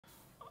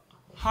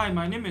Hi,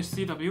 my name is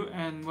CW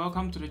and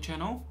welcome to the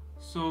channel.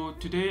 So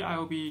today I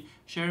will be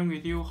sharing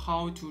with you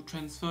how to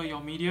transfer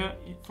your media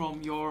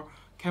from your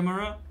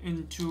camera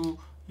into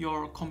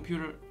your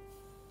computer.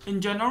 In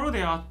general,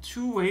 there are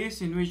two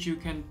ways in which you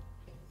can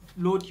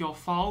load your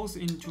files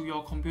into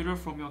your computer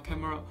from your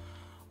camera.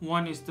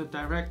 One is the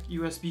direct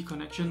USB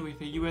connection with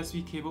a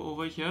USB cable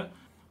over here.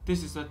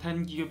 This is a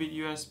 10 gigabit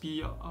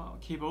USB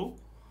cable.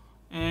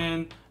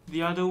 And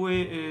the other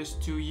way is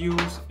to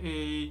use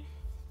a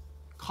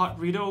card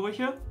reader over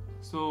here.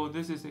 So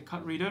this is a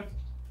card reader,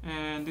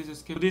 and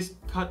this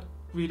card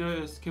reader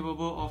is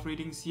capable of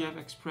reading CF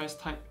Express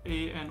Type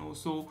A and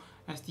also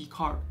SD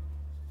card.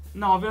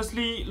 Now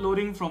obviously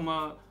loading from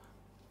a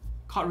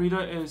card reader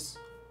is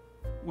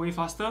way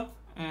faster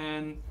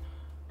and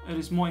it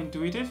is more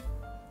intuitive.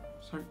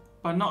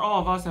 But not all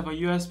of us have a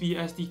USB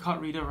SD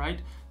card reader, right?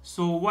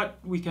 So what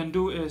we can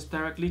do is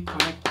directly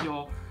connect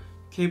your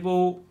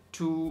cable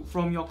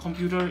from your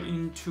computer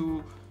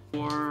into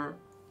your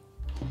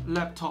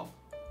laptop.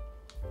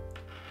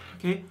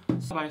 Okay,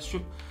 so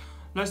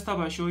let's start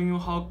by showing you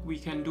how we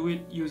can do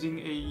it using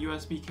a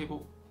USB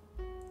cable.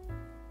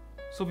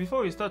 So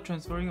before we start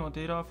transferring your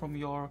data from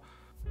your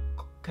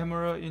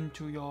camera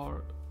into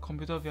your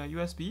computer via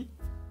USB,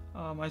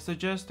 I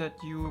suggest that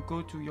you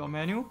go to your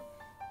menu,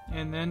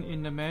 and then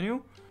in the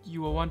menu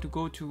you will want to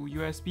go to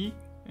USB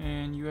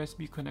and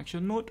USB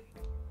connection mode.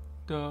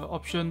 The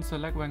option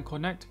select when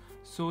connect,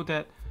 so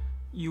that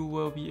you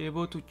will be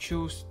able to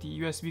choose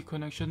the USB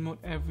connection mode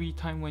every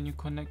time when you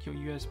connect your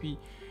USB.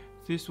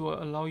 This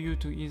will allow you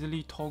to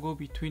easily toggle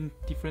between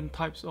different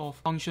types of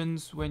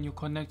functions when you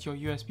connect your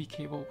USB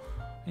cable,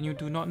 and you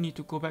do not need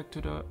to go back to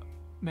the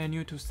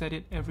menu to set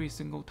it every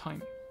single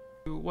time.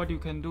 What you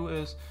can do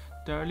is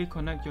directly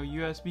connect your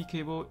USB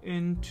cable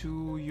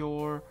into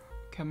your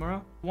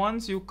camera.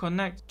 Once you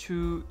connect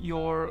to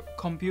your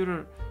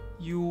computer,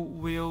 you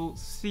will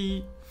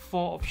see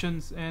 4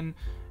 options, and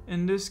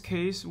in this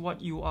case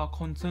what you are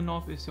concerned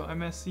of is your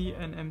MSC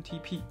and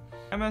MTP.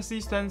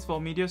 MSC stands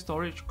for Media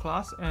Storage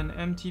Class and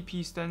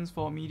MTP stands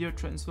for Media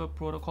Transfer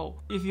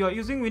Protocol. If you are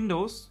using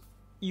Windows,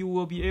 you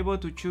will be able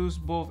to choose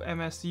both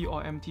MSC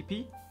or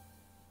MTP,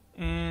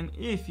 and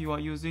if you are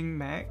using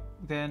Mac,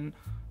 then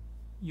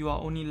you are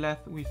only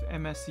left with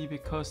MSC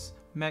because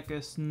Mac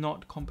is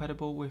not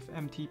compatible with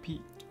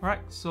MTP.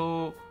 Right,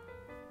 so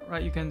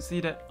you can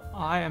see that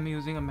I am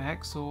using a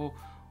Mac, so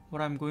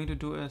what I'm going to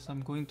do is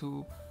I'm going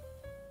to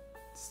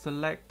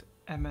select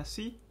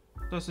MSC.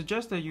 So I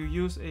suggest that you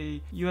use a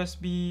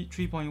USB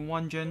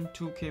 3.1 Gen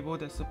 2 cable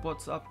that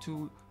supports up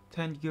to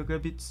 10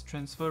 gigabits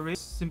transfer rate,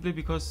 simply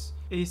because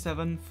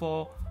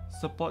A7IV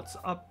supports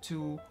up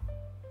to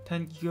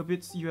 10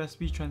 gigabits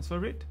USB transfer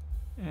rate,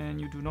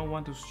 and you do not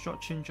want to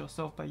shortchange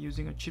yourself by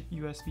using a cheap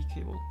USB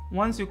cable.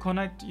 Once you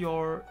connect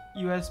your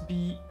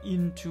USB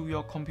into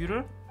your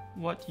computer,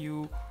 what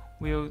you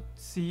will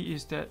see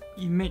is that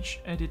image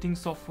editing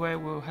software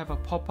will have a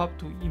pop-up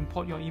to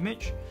import your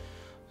image.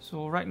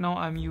 So right now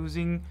I'm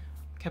using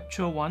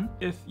Capture One.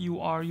 If you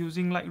are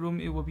using Lightroom,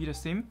 it will be the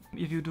same.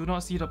 If you do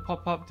not see the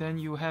pop-up, then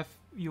you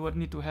would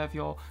need to have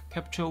your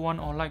Capture One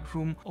or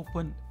Lightroom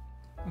open.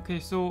 Okay,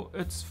 so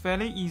it's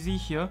fairly easy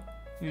here.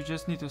 You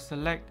just need to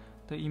select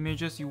the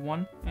images you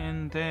want,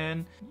 and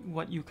then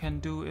what you can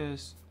do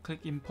is click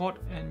import,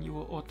 and you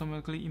will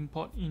automatically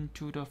import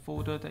into the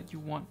folder that you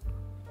want.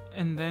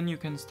 And then you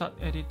can start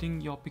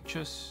editing your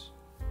pictures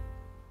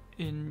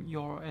in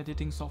your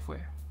editing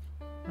software,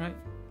 right?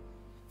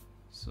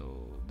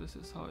 So this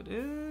is how it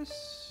is,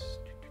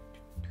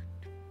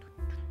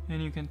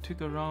 and you can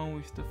tweak around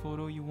with the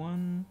photo you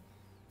want.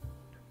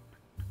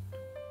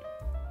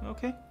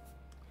 Okay,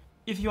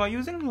 if you are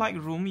using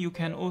Lightroom, you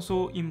can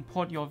also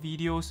import your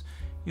videos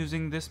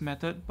using this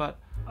method, but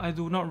I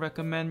do not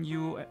recommend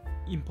you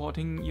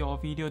importing your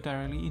video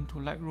directly into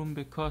Lightroom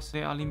because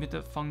there are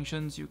limited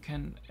functions you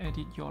can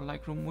edit your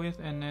Lightroom with,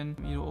 and then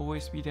it will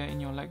always be there in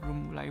your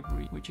Lightroom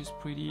library, which is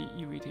pretty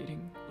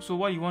irritating. So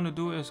what you want to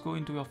do is go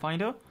into your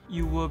Finder.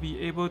 You will be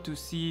able to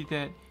see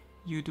that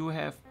you do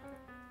have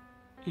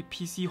a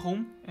PC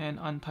Home and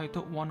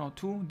Untitled 1 or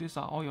 2. These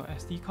are all your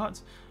SD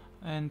cards,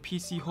 and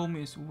PC Home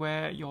is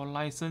where your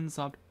license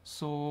are,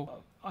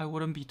 so I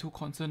wouldn't be too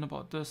concerned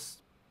about this.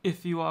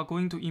 If you are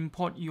going to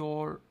import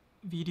your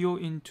video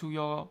into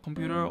your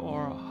computer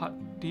or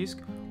hard disk,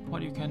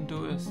 what you can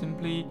do is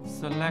simply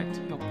select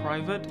your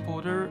private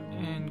folder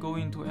and go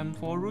into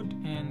M4 root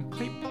and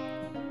clip.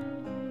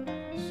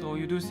 So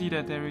you do see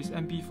that there is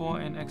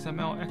MP4 and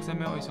XML.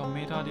 XML is your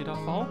metadata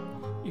file.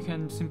 You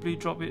can simply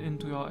drop it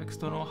into your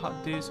external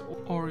hard disk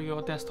or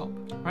your desktop.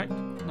 Right,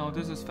 now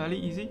this is fairly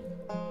easy.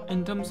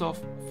 In terms of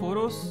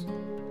photos,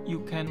 you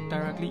can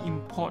directly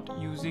import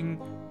using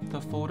the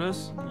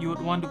folders. You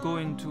would want to go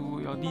into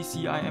your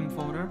DCIM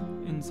folder.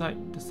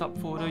 Inside the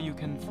subfolder, you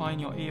can find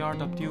your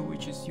ARW,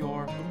 which is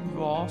your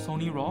RAW,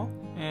 Sony RAW,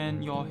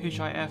 and your HIF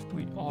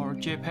or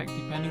JPEG,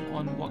 depending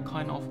on what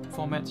kind of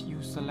format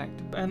you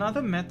select.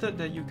 Another method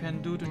that you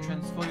can do to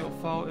transfer your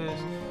file is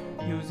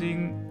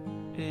using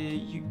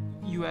a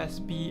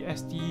USB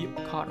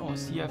SD card or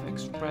CF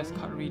Express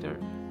card reader.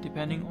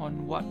 depending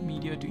on what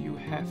media do you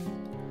have.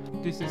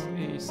 This is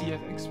a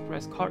CF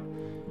Express card,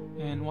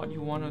 and what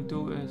you want to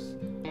do is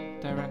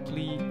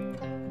directly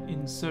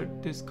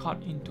insert this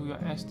card into your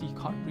SD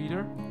card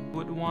reader. You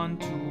would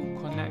want to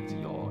connect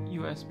your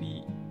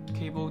USB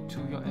cable to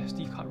your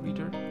SD card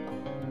reader.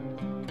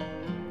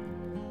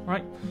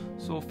 Right,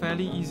 so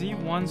fairly easy.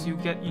 Once you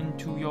get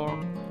into your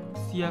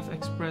CF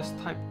Express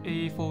Type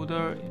A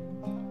folder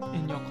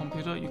in your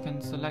computer, you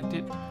can select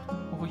it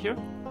over here,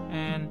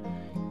 and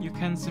you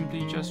can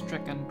simply just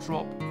drag and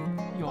drop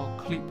your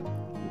clip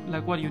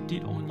like what you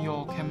did on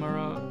your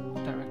camera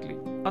directly.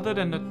 Other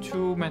than the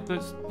two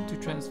methods to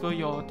transfer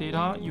your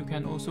data, you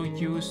can also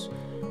use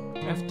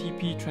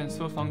FTP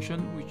transfer function,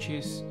 which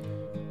is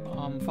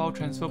file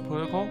transfer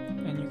protocol,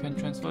 and you can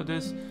transfer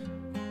this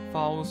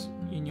files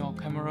in your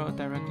camera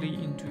directly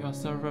into your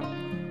server.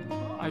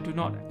 I do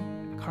not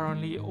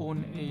currently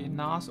own a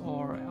NAS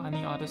or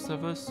any other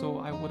servers, so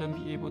I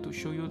wouldn't be able to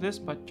show you this,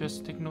 but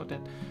just take note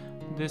that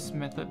this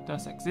method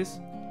does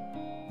exist.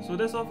 So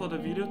that's all for the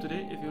video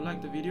today. If you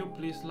like the video,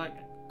 please like,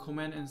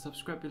 comment and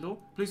subscribe below.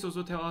 Please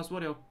also tell us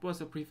what's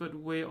your preferred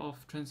way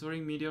of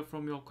transferring media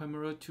from your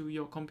camera to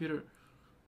your computer.